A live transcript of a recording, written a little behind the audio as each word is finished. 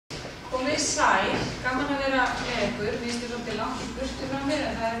Verið sæl, gaman að vera með ykkur. Mér finnst þið svolítið langt í burtu frá mér,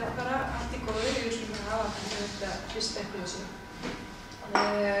 en það bara allt í góðu. Við skulum hafa þetta fyrst eftir þessu.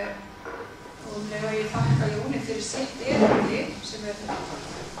 Og ég þakka Jóni fyrir sitt erindi, sem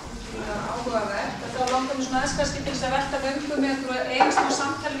áhugavert. Þá langar mér svona aðeins kannski til þess að velta vöngum með ykkur og eiga smá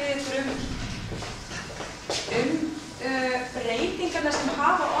samtal við ykkur breytingarna sem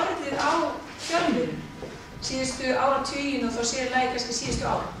hafa orðið á fjölmiðlum síðustu áratugin og þá séðlega kannski síðustu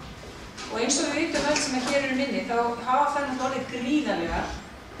ára. Og eins og við vitum öll sem hér eru minni, þá hafa þær orðið gríðarlegar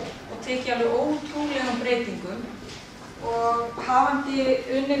og tekið alveg ótrúlegum breytingum. Og hafandi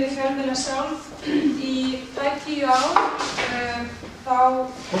unnið við fjölmiðla sjálf í 10 ár, þá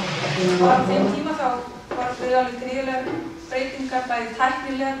var þeim tíma þá var við alveg gríðarlegar breytingar, bæði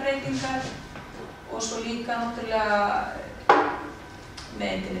tæknilegar breytingar og svo líka náttúrulega með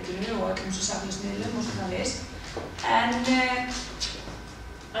internetinu og öllum svo samfélagsmiðlum og svona vist. En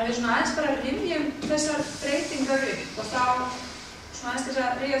við svona aðeins bara rifjum þessar breytingar upp og þá svona aðeins til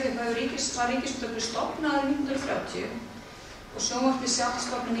að rifja því hvað var Ríkisútvarpið stofnaður 1930 og sjónvarpið sjálft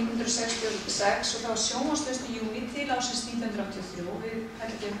stofnað 1966 og það var sjónvarpslaust í júní til ársins 1983.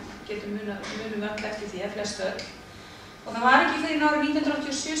 Við getum munum öll eftir því, flest öll. Og það var ekki fyrir árið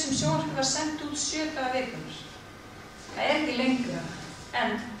 1987 sem sjónvarpið var sendt út 7 daga vikunnar. Það ekki lengra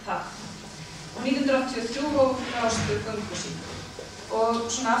en það. Og 1983 hóf Rástur göngu sína.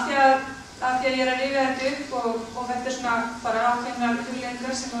 Og svona af því að ég að rifja þetta upp og þetta svona bara ákveðnar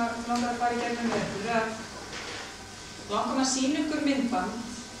hugleiðingar sem langar að fara í gegnum með ykkur, að langar maður að sýna ykkur myndband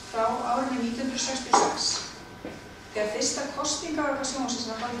frá árinu 1966 þegar fyrsta kosninga var sjónvarpsins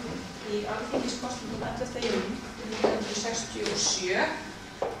var haldin í alþingiskosningum 11. júní 1967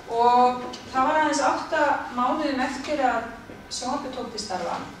 og það var aðeins 8 mánuðum eftir að sjónvarpið tók til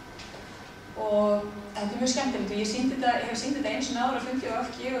starfa. Og þetta mjög skemmtilegt og ég hef sýnt þetta einu sinni áður á fundi á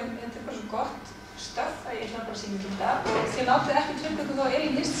FG og þetta bara svo gott stöff að ég ætla bara að sýna þetta og þið látið ekki trufla ykkur þá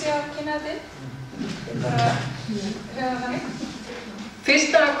Elín Hist sé að kynna þetta inn. Ég bara höfða þannig.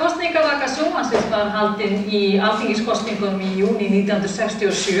 Fyrsta kosningavaka sjónvarpsins var haldin í alþingiskosningum í júní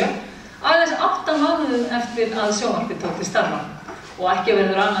 1967 aðeins 8 mánuðum eftir að sjónvarpið tók til starfa og ekki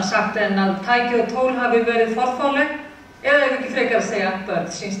verður annað sagt en að tæki og tól hafi verið fornfáleg eða ef ekki frekar að segja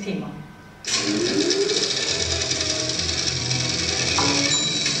börn síns tíma.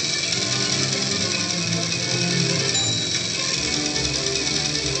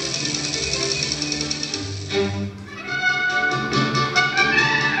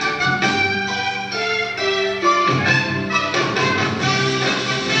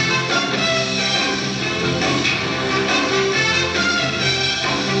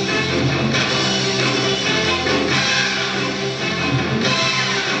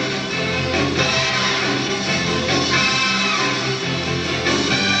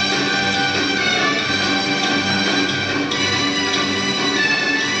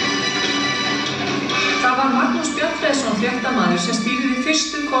 Sem stýrði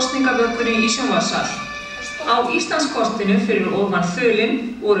fyrstu kosningavökunni í sjónvarpssal. Á Íslandskortinu fyrir ofan þulinn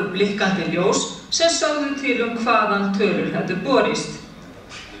voru blikkandi ljós sem sögðu til hvaðan tölur hefðu borist.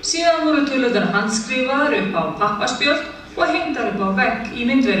 Síðan voru tölurnar handskrifaðar upp á pappaspjöld og hengdar upp á vegg í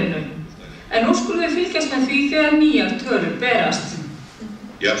myndverinu. En nú skulum við fylgjast með því þegar nýjar tölur berast.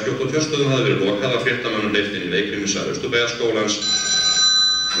 Jarðskjálfti og kjörstöðum hafði verið lokað af fréttamönnum hleypt inn í leikrimisal Austurbæjarskólans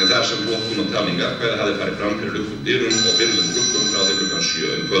en þar sem flokkun og talningar hvaða hafði farið fram fyrir luktum dyrum og byrðum gluggum frá þeim klukkan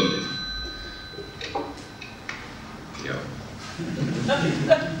 7 kvöldið. Já.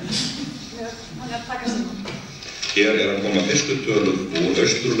 Hér að koma fyrstu tölur úr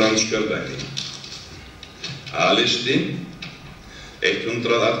Austurlandskjördæmi. A-listi,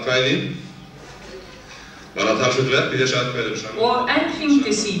 100 atkvæði. Var að talsvöld verð í þessi atkvæðum saman. Og enn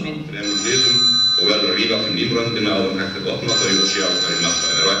hringdi síminn. Þremur hliðum og verður að rífa fyrir nýmröndina áður hægt að opna þau og sjá hverju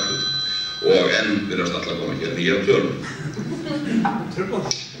nattvæðin er ætluð. Og enn virðast alltaf koma hér nýjar tölur.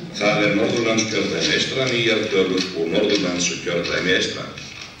 Það Norðurlandskjördæmi eystra nýjar tölur og Norðurlandskjördæmi eystra.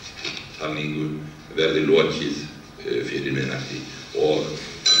 Talningu verði lokið fyrir miðnætti og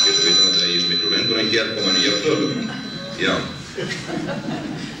getur vitan að dregist miklu lengur en hér koma nýjar tölur. Já.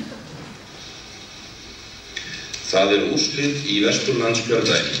 Það úrslit í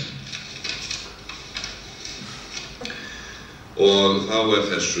Vesturlandskjördæmi. Og þá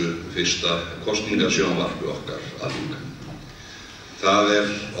þessu fyrsta kosningasjónvarpi okkar að ljúka. Það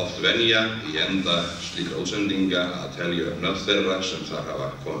oft venja í enda slíkra útsendinga að telja upp nöfn þeirra sem þar hafa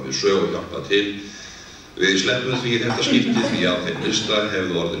komið við sög og hjálpað til. Við sleppum því þetta skiptið því á þeim lista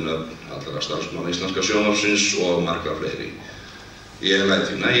hefðu orðið nöfn allra starfsmanna íslenska sjónvarpsins og margra fleiri. Ég læt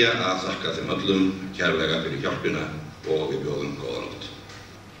því nægja að þakka þeim öllum kærlega fyrir hjálpina og við bjóðum góða nótt.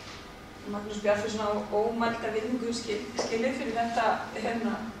 Magnús Bjarnason ómælda virðingu skilið fyrir þetta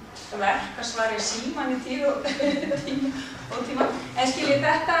verk að svara síman í tíð og tíma. En skiljið,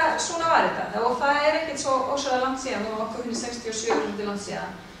 svona var þetta og það ekkert svo ósvæða langt síðan, það var okkur 67 langt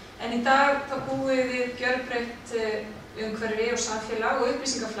síðan. En í dag þá búum við gjörbreytt umhverfi og samfélag og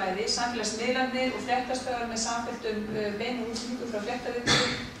upplýsingaflæði, samfélagsmiðlarnir og fréttastöðvar með samfelldum beinu útsendingu frá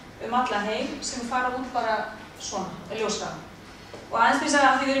fréttaviðtölum allan heim sem fara út bara svona, ljóslega. Og aðeins til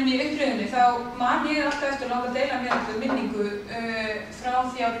að því við erum í uppröðunni, þá man ég alltaf eftir að láta að deila mér minningu frá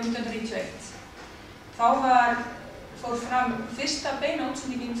því árið 1991. Þá fór fram fyrsta beina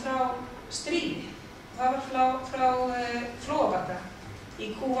útsendingin frá stríði. Það var frá Flóabakka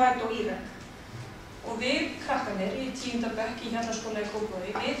í Kúveit og Írak. Og við krakkarnir í 10. bekk í Stjórnmálaskóla í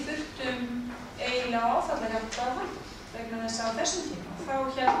Kópavogi, við þurftum eiginlega áfallahjálp að halda vegna þess að á þessum tíma. Þá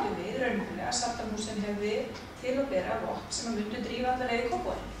héldum við raunverulega að Saddam Hussein hefði til að bera vopn sem að myndu drífa alla leið í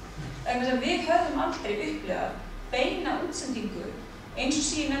Kópavogi. Vegna þess að við höfðum aldrei upplifað beina útsendingu eins og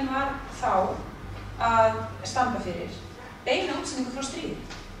CNN var þá að standa fyrir. Beina útsendingu frá stríði.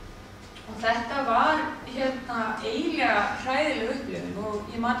 Og þetta var eiginlega hræðileg upplifun og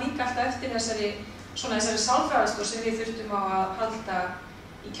ég man líka alltaf eftir þessari sálfræðastoð sem við þurftum á að halda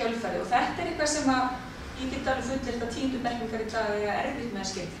í kjölfarið. Og þetta eitthvað sem að ég get alveg fullyrt að 10. bekkingar í dag eiga erfitt með að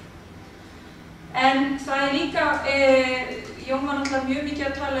skilja. En það líka, Jón var náttúrulega mjög mikið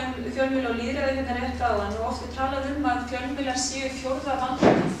að tala fjölmiðla og lýðræði rétt áðan og oft talað að fjölmiðlar séu 4.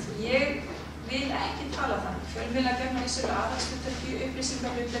 vandamálið. Ég vil ekki tala þannig. Fjölmiðlar gegna vissulega aðhaldshlutverki,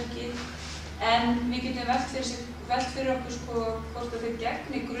 upplýsingahlutverki, en við getum velt fyrir okkur hvort að þeir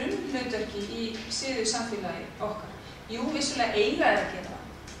gegni grunnhlutverki í siðuðu samfélagi okkar. Jú, vissulega eiga þeir að gera það,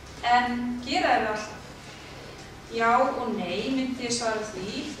 en gera þeir alltaf? Já og nei, myndi ég svara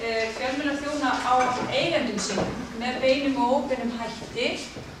því. Fjölmiðlar þjóna á eigendum sínum með beinum og óbeinum hætti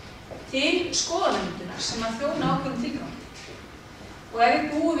til skoðanamyndunar sem að þjóna ákveðnum tilgangi. Og ef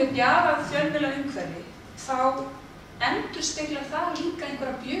við búum við bjarað fjölmiðla umhverfi, þá endurspeglar það líka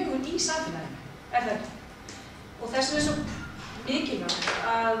einhverja bjögun í samfélaginu, þetta. Og þess vegna svo mikilvægt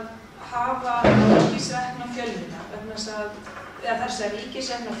að hafa ríkisrekna fjölmiðla, vegna þess að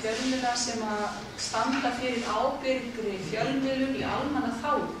ríkisrekna fjölmiðla sem að standa fyrir ábyrgri fjölmiðlun í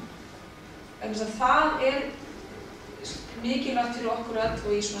almannaþágu. Vegna þess að það mikilvægt fyrir okkur öll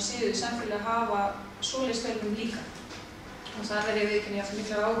og í svona siðuðu samfélagi að hafa svoleiðis fjölmiðlum líka. Og það ég viðurkenni haft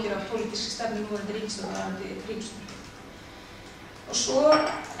miklar áhyggjur af pólitískri stefnu núverandi ríkisstjórnar. Og svo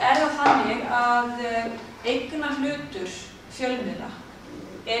það þannig að eignarhlutur fjölmiðla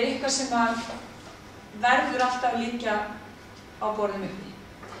eitthvað sem að verður alltaf liggja á borðum uppi.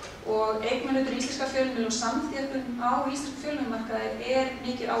 Og eignarhlutur íslenska fjölmiðla og samþjöppun á íslensku fjölmiðlamarkaði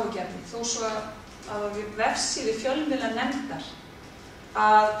mikið áhyggjuefni. Þó svo að vefsíðu fjölmiðlanefndar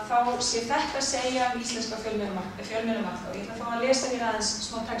að þá sé þetta að segja íslenska fjölmiðlamarkað og ég ætla að fá að lesa hér aðeins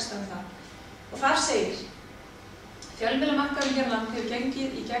smá texta það. Og þar segir: Fjölmiðlamarkaðurinn hér á landi hefur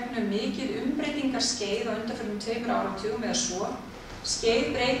gengið í gegnum mikið umbreytingarskeið á undanförnum 2 áratugum eða svo,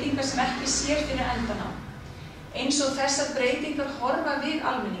 skeið breytingar sem ekki sér fyrir endan á. Eins og þessar breytingar horfa við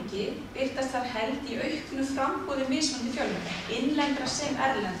almenningi birtast þar held í auknu framboði mismunandi fjölmiðla, innlendra sem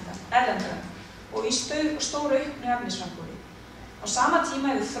erlendra og í stóru auknu efnisframboði. Á sama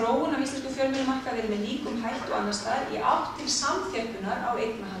tíma hefur þróun af íslensku fjölmiðlamarkaði verið með líkum hætt og annars staðar í átt til samþjöppunar á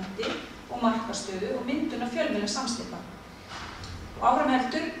eignarhaldi og markastöðu og myndun af fjölmiðla samsteypa. Og áfram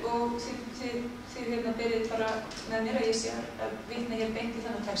heldur, og þið byrjið bara með mér að ég sé að vitna hér beint í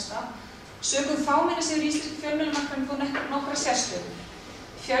þennan texta. Sökum fámennis hefur íslensku fjölmiðlamarkaðurinn fóð nokkra sérstöðu.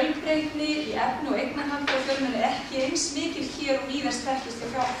 Fjölbreytni í efni og eignarhaldi á fjölmiðla ekki eins mikil hér og víðast þekkist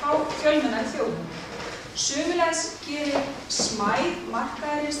hjá fjölmiðla í þjóðum. Sömuleiðis gerir smæð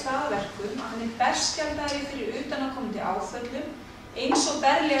markaðarins það að verkum að hann berskjaldaðri fyrir utanaðkomandi áföllum eins og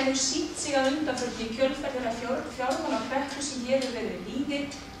berlega hefur sýnt sig að undanförnu í kjölfar þeirra fjármálakreppu sem hér hefur verið við lýði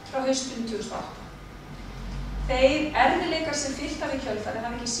frá haustinu 2008. Þeir erfiðleikar sem fylgt af í kjölfarið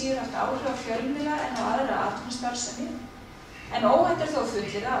hafa ekki síður haft áhrif á fjölmiðla en á aðra atvinnustarfsemi, en óhætt þó að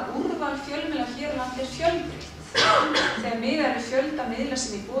fullyrða að úrval fjölmiðla hér á landi fjölbreytt þegar miðað við fjölda miðla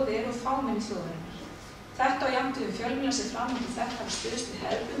sem í boði og fámenni þjóðarinnar. Þetta á jafnt við fjölmiðla sem framöndu þetta hafa stuðst við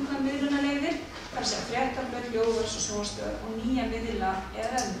hefðbundnar miðlunarleiðir, þar að segja fréttarblöð, hljóðvarps og sjónvarpsstöðvar og nýja miðla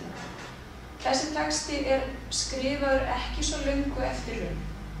eða vefmiðla. Þessi texti skrifaður ekki svo löngu eftir hrun.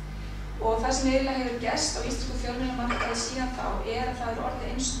 Og það sem eiginlega hefur gerst á íslensku fjölmiðlamarkaði síðan þá að það hefur orðið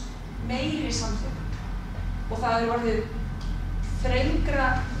eins meiri samþjöppun og það hefur orðið þrengra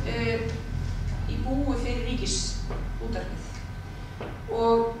í búi fyrir ríkisútvarpið.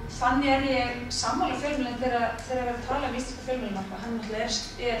 Og þannig ég sammála fjölmiðlinn þegar við tala íslensku fjölmiðlamarkað. Hann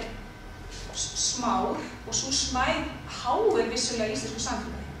náttúrulega smár og sú smæð háir vissulega íslensku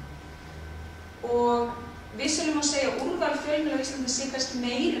samfélagi. Og vissulega má segja að úrval fjölmiðla á Íslandi sé kannski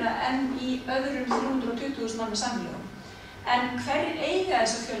meira en í öðrum 320.000 manna samfélögum. En hverjir eiga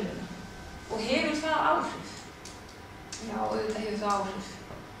þessa fjölmiðla? Og hefur það áhrif? Já, auðvitað hefur það áhrif.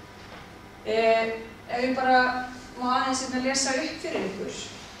 Ef ég bara má aðeins lesa upp fyrir ykkur,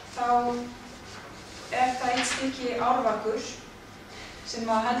 þá það eitt stykki árvakur sem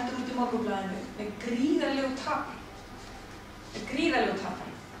heldur út í Morgunblaðinu með gríðarlegu tapi.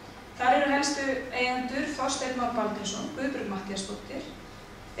 Þar eru helstu eigendur Þorsteinn Már Baldvinsson, Guðbjörg Matthíasdóttir,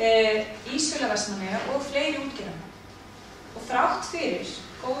 Ísfjarðar og fleiri útgerðarmenn. Og þrátt fyrir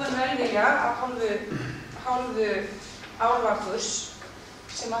góðan velvilja af hálfu árvakurs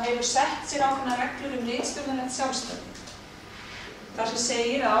sem hefur sett sér ákveðnar reglur ritstjórnarlegt sjálfstæði. Þar sem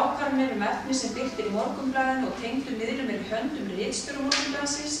segir að ákvarðanir efni sem birt í Morgunblaðinu og tengdu miðlum í höndum ritstjóra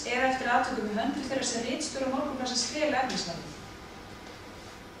Morgunblaðsins eða eftir atvikum í höndum þeirra sem ritstjóra Morgunblaðsins fela efnisvalið.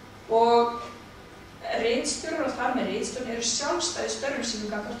 Og ritstjórar og þar með ritstjórn eru sjálfstæði störfum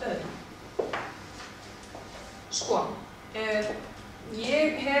sínum gagnvart öðrum. Sko, ég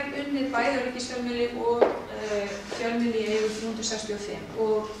hef unnið bæði ríkisfjölmiðli og fjölmiðli í eigu 365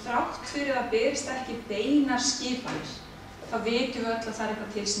 og þrátt fyrir að berist ekki beinar skipanir, þá vitum við öll að það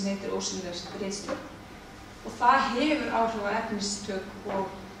eitthvað til sem heitir ósýnileg ritstjórn. Og það hefur áhrif á efnistök og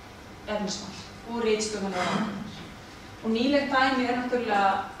efnisval og ritstjórnarlegar ákvarðanir. Og nýlegt dæmi náttúrulega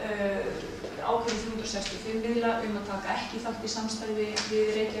ákveðið 365 miðla að taka ekki þátt í samstarfi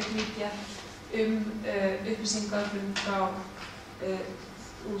við Reykjavík Media upplýsingaöflun frá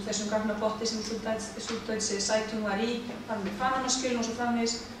úr þessum gagnapotti sem Süddeutsche Zeitung var í, þar með Panamaskjölinn og svo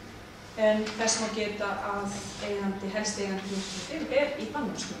framvegis, en þess má geta að helsti eigandi 365 í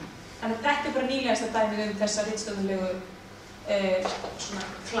Panamaskjölinn. Þannig að þetta bara nýlegasta dæmi þessa ritstjórnarlegu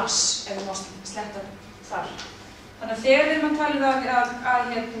klass, ef við mást sletta þar. Þannig að þegar við erum að tala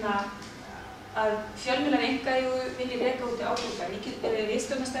að fjölmiðlar einkaeigu vilji reka út í ákveðna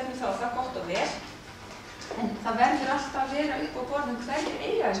ritstjórnarstefnu, þá það gott og vel. En það verður alltaf að vera upp á borðum hverjir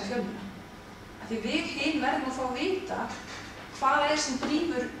eiga þessi fjölmiðla. Af því við hin verðum að fá að vita hvað sem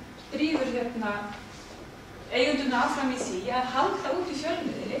drífur eigendurna áfram í því að halda út í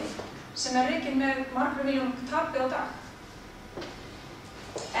fjölmiðli sem rekinn með margra milljón tapi á dag.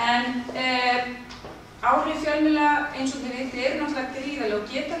 En áhrif fjölmiðla, eins og þið vitið, eru náttúrulega gríðarleg og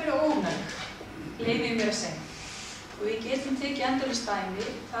geta verið ónæg, leyfi ég mér að segja. Og við getum tekið endalaust dæmi.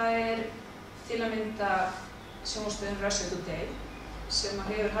 Það til að mynda sjónvarpsstöðin Russia Today sem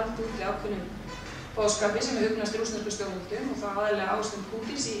hefur haldið út í ákveðnum boðskapi sem hugnast rússnesku stjórnvöldum og það aðallega áherslu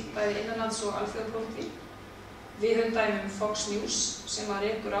Pútíns í bæði innanlands og alþjóðapólitík. Við höfum dæmi Fox News sem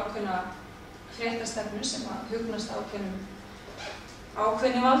rekur ákveðna fréttastefnu sem hugnast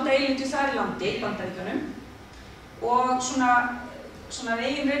ákveðni valdaeigindu þar í landi, Bandaríkjunum. Og svona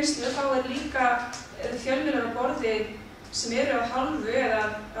eigin reynslu þá líka fjölmiðlar á borði sem eru á hálfu eða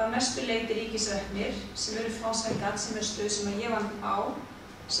að mestu leyti ríkisreknir, sem eru Fránsækat, sem stöð sem ég vann á,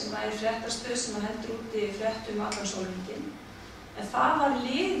 sem fréttastöð sem heldur úti fréttum allan sólarhringinn. En það var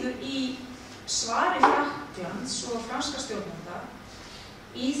liður í svari Frakklands og franska stjórnvalda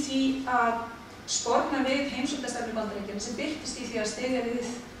í því að sporna við heimsóknarstefnu Bandaríkjanna sem birtist í því að styðja við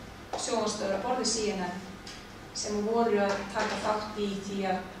sjónvarpsstöðvar á borði CNN sem voru að taka þátt í því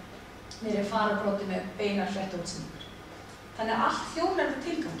að vera í fararbroddi með beinar fréttaútsendingar. Þannig að allt þjónar þetta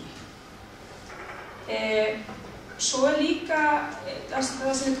tilgangi. Svo líka það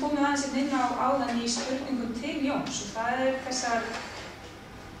sem við komum aðeins inn á áðan í spurningum til Jóns og það er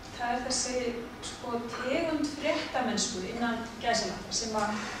þessi tegund fréttamennsku innan gæsalappa sem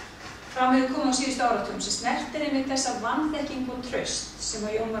fram hefur komið á síðustu áratugum sem snertir einmitt þessa vanþekkingu og traust sem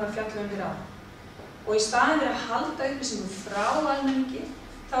Jón var að fjalla fyrir á. Og í staðinn fyrir að halda upplýsingum frá almenningi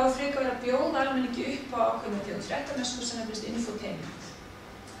þá frekar verið að bjóða almenningi upp á ákveðna tegund fréttamennsku sem nefnist infotainment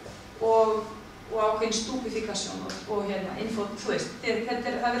og ákveðin stúpifikasjón og þú veist,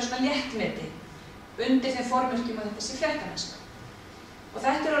 það verður svona léttmeti undir þeim formerkjum að þetta sé fréttamennska. Og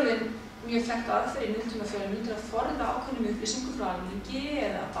þetta orðin mjög þekkt aðferð í nútímafjölmiðlum til að forða ákveðnum upplýsingum frá almenningi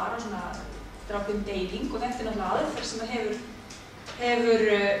eða bara svona ákveðin deyfing og þetta náttúrulega aðferð sem hefur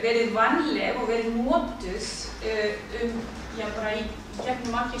verið vanleg og verið notuð bara í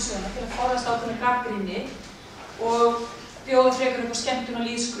gegnum mannkynssöguna til að forðast ákveðna gagnrýni og bjóða frekar upp á skemmtun og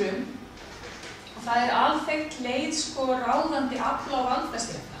lýðskrum. Og það alþekkt leið ráðandi afla og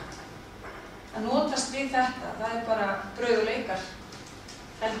valdastétta. Að notast við þetta, það bara brauð og leikar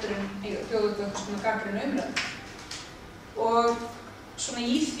heldur en bjóða upp einhvers konar gagnrýni umræðu. Og svona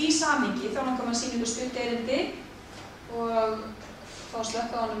í því samhengi þá langar maður að sýna ykkur stutt erindi og fá að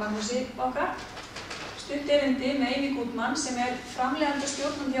slökkva á honum Magnúsi okkar. stutt erindi með Amy Goodman sem framleiðandi og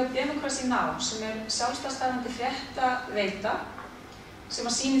stjórnandi hjá Democracy Now! Sem sjálfstætt starfandi fréttaveita sem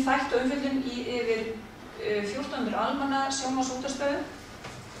sýnir þætti og umfjöllun yfir 1400 almanna sjónvarps- og útvarpsstöðvum.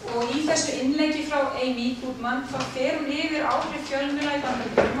 Og í þessu innleggi frá Amy Goodman þá fer hún yfir áhrif fjölmiðla í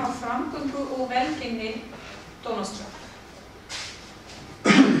Bandaríkjunum á framgöngu og velgengni Donald Trump.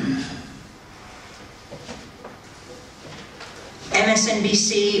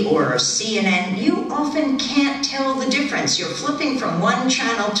 MSNBC or CNN, you often can't tell the difference. You're flipping from one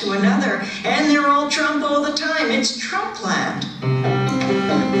channel to another, and they're all Trump all the time. It's Trumpland.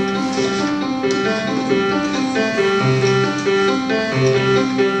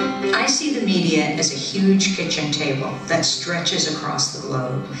 I see the media as a huge kitchen table that stretches across the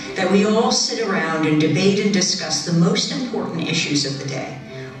globe, that we all sit around and debate and discuss the most important issues of the day.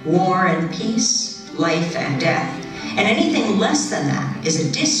 War and peace, life and death. And anything less than that is a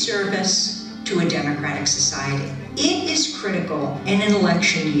disservice to a democratic society. It is critical in an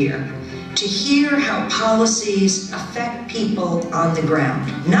election year to hear how policies affect people on the ground.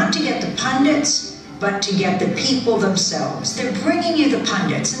 Not to get the pundits, but to get the people themselves. They're bringing you the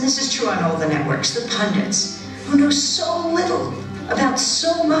pundits, and this is true on all the networks, the pundits who know so little about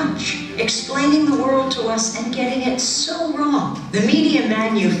so much, explaining the world to us and getting it so wrong. The media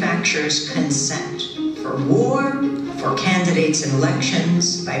manufactures consent for war, for candidates in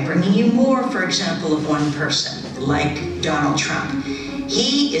elections, by bringing you more, for example, of one person, like Donald Trump.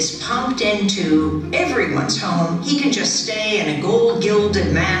 He is pumped into everyone's home. He can just stay in a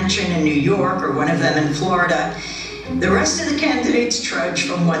gold-gilded mansion in New York or one of them in Florida. The rest of the candidates trudge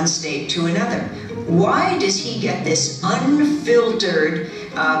from one state to another. Why does he get this unfiltered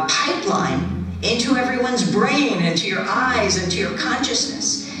pipeline into everyone's brain, into your eyes, into your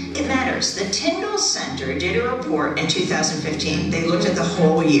consciousness? It matters. The Tyndall Center did a report in 2015. They looked at the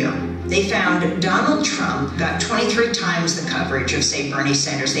whole year. They found Donald Trump got 23 times the coverage of, say, Bernie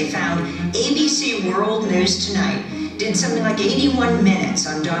Sanders. They found ABC World News Tonight did something like 81 minutes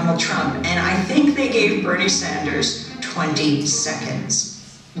on Donald Trump, and I think they gave Bernie Sanders 20 seconds.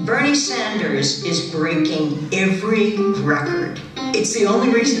 Bernie Sanders is breaking every record. It's the only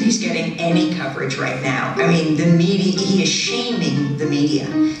reason he's getting any coverage right now. I mean, the media, he is shaming the media.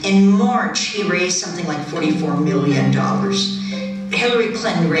 In March, he raised something like $44 million. Hillary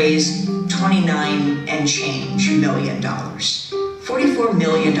Clinton raised $29 and change million. $44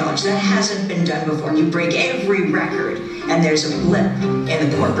 million, that hasn't been done before. You break every record, and there's a blip in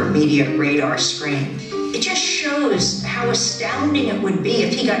the corporate media radar screen. It just shows how astounding it would be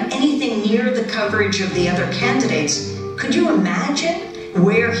if he got anything near the coverage of the other candidates. Could you imagine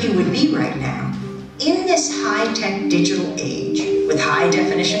where he would be right now? In this high-tech digital age, with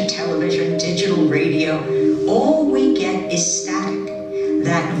high-definition television, digital radio, all we get is static.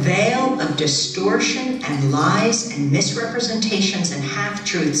 That veil of distortion and lies and misrepresentations and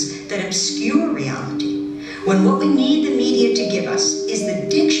half-truths that obscure reality. When what we need the media to give us is the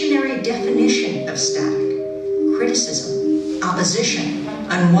dictionary definition of static. Criticism, opposition,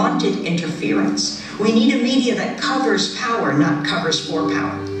 unwanted interference. We need a media that covers power, not covers for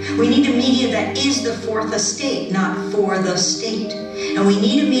power. We need a media that is the fourth estate, not for the state. And we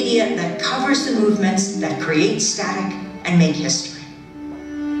need a media that covers the movements that create static and make history.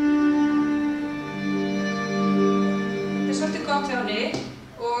 Det svolítið gott hjá henni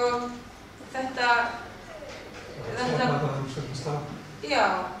og þetta já,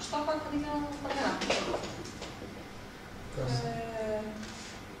 stoppa hvernig það hérna.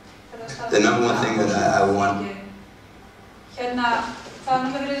 The number one thing that I want. Hérna, það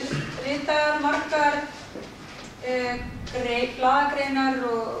hefur verið ritaðar margar blaðagreinar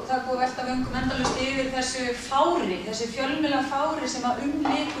og það er búið að velta vöngum endalaust yfir þessu fári, þessi fjölmiðla fári sem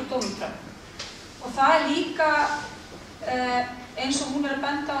umlykur Donald Trump. Og það er líka eins og hún að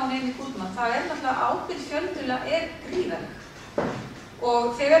benda á Amy Goodman, það náttúrulega ábyrgð fjölmiðla gríðarleg. Og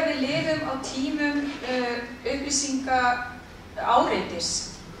þegar við lifum á tímum upplýsinga áreitis,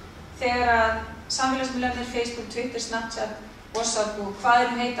 þegar að samfélagsmiðlarnir Facebook, Twitter, Snapchat, WhatsApp og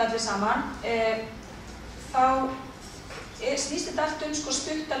hvað heita allir saman, þá snýst þetta allt sko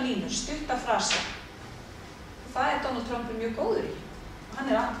stutta línur, stutta frasa. Og það Donald Trump mjög góður í.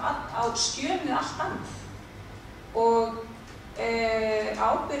 Hann á skjön með allt annað. Og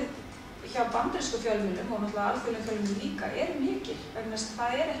ábyrgð hjá bandarísku fjölmiðlum og náttúrulega alþjóðlegum fjölmiðlum líka mikil, vegna þess að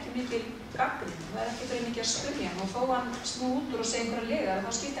það ekki mikil gagnrýni, það ekki fyrir mikið að spyrja hann og þó hann snúi út úr og segja einhverja legar,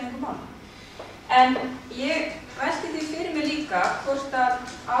 þá skiptir hann einhver máli. En ég velti því fyrir mig líka hvort að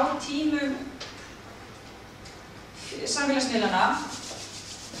á tímum samfélagsmiðlana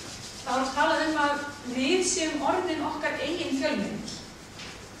þá talað að við séum orðin okkar eigin fjölmiðl.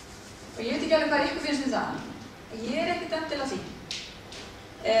 og ég veit ekki alveg hvað ykkur finnst það. Ég ekkert endilega því.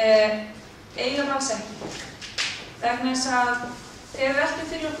 Eiginlega alls ekki. Vegna þess að þegar við veltum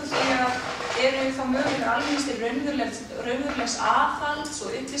fyrir okkur því að eru þá möguleikar almennings til raunverulegs aðhalds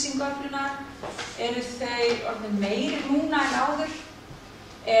og upplýsingaöflunar, eru þeir orðnir meiri núna en áður,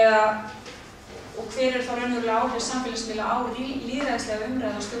 og hver eru þá raunverulega áhrif samfélagsmiðla á lýðræðislega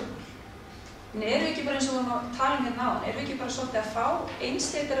umræðu og stjórnmál. En eru við ekki bara eins og við talum hérna áðan, eru við ekki bara svolítið að fá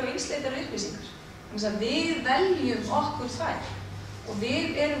einsleitar og einsleitar upplýsingar? Þannig að við veljum okkur þær og við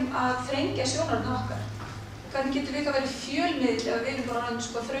erum að þrengja sjónarhorn okkar. Hvernig getur við ekki að vera fjölmiðl ef við erum bara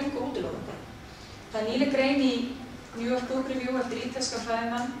þröng og útilokandi? Það er nýleg grein í New York Book Review eftir ítalska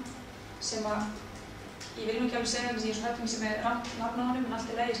fræðimann sem að, ég vil nú ekki alveg segja þess að ég er svo hættum sem er nafn á honum, en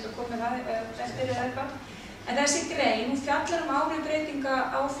allt er leið, ég skal koma með það eftir eða eitthvað. En þessi grein, hún fjallar áhrif breytinga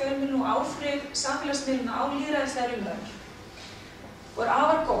á fjölmiðlum og áhrif samfélagsmiðluna á lýðræðislegar umræður og er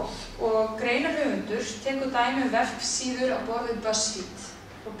afar góð. Og greinarhöfundur tekur dæmi vefsíður á borð við BuzzFeed.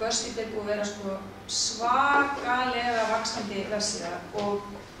 Og BuzzFeed er búið að vera svakalega vaxandi vefsíða og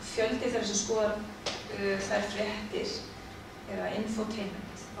fjöldi þeirra sem skoðar þær fréttir eða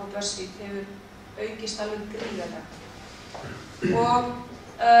infotainment á BuzzFeed hefur aukist alveg gríðarlega. Og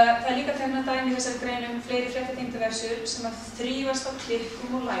það er líka teknað dæmi í þessari greinum fleiri fréttatengda vefsíður sem að þrífast á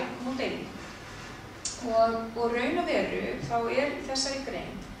klikkum og lækum og deilingum. Og raun og veru þá er í þessari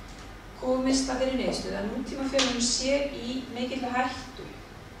grein komist að þeirri niðurstöðu að nútímafjölmiðlun sé í mikilli hættu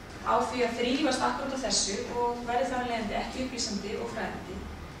á því að þrífast akkurat á þessu og verði þar af leiðandi ekki upplýsandi og fræðandi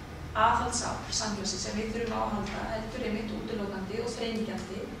aðhaldsafl samfélagsins sem við þurfum á að halda, heldur einmitt útilokandi og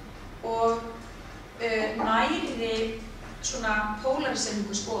þrengjandi og næri svona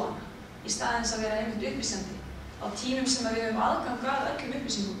pólariseningu skoðana í staðins að vera einmitt upplýsandi á tímum sem við höfum aðgang að öllum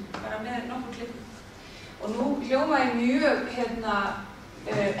upplýsingum, bara með nokkur klippum. Og nú hljóma ég mjög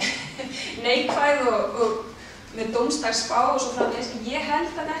neikvæð og með dómsdagsspá og svo framvegis, en ég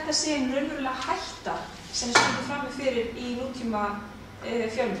held að þetta sé ein raunverulega hætta sem við stöndum frammi fyrir í nútíma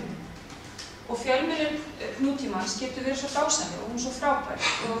fjölmiðlun. Og fjölmiðlun nútímans getur verið svo dásamleg og hún er svo frábær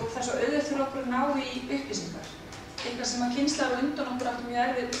og það er svo auðvelt fyrir okkur að ná í upplýsingar. Eitthvað sem að kynslaðar og undan okkur áttu mjög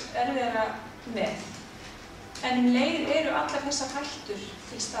erfiðara með. En leið eru allar þessar hættur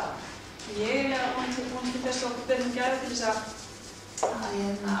til staðar. Ég er vonandi til þess að okkur berum gæða til þess að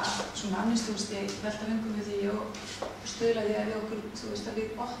svona amnistústi velta vöngum við því og stuðla því að við okkur, að við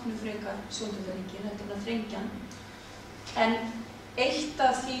opnum frekar sjóndeildarhringinn, þetta er þrengjan. En eitt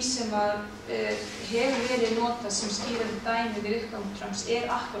af því sem að hefur verið notað sem skýrandi dæmi við uppgang Trumps er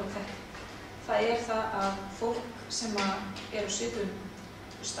akkurat þetta. Það er það að fólk sem er á svipum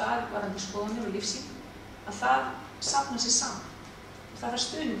stað varðandi skoðanir og lífsýn, að það safnar sig saman. Það er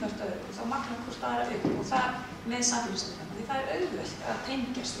stuðning hvert öðru og þá magnar hvort aðra upp og það með samfélagsmiðlana. Því það er auðvelt að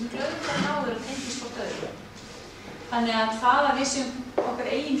tengjast og mjög auðvelt að náður að tengjast hvort öðru. Þannig að það að við séum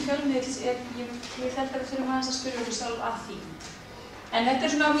okkar eigin fjölmiðls ég held að við þurfum aðeins að spyrja okkur sjálf að því. En þetta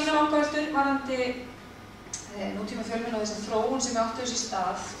er svona mína vangaveltur varðandi nútíma fjölmiðla og þessa þróun sem áttu þessi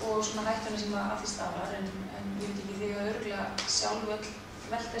stað og svona hættuna sem að því stafar en ég veit ekki því að örugglega sjálf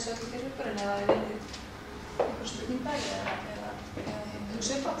velta þessu öllu fyrir ykkur en eða þið viljið einhver spurningbæri eða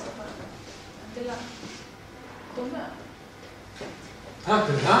hugsa upp alltaf bara til að koma með það. Takk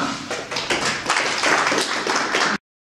fyrir það.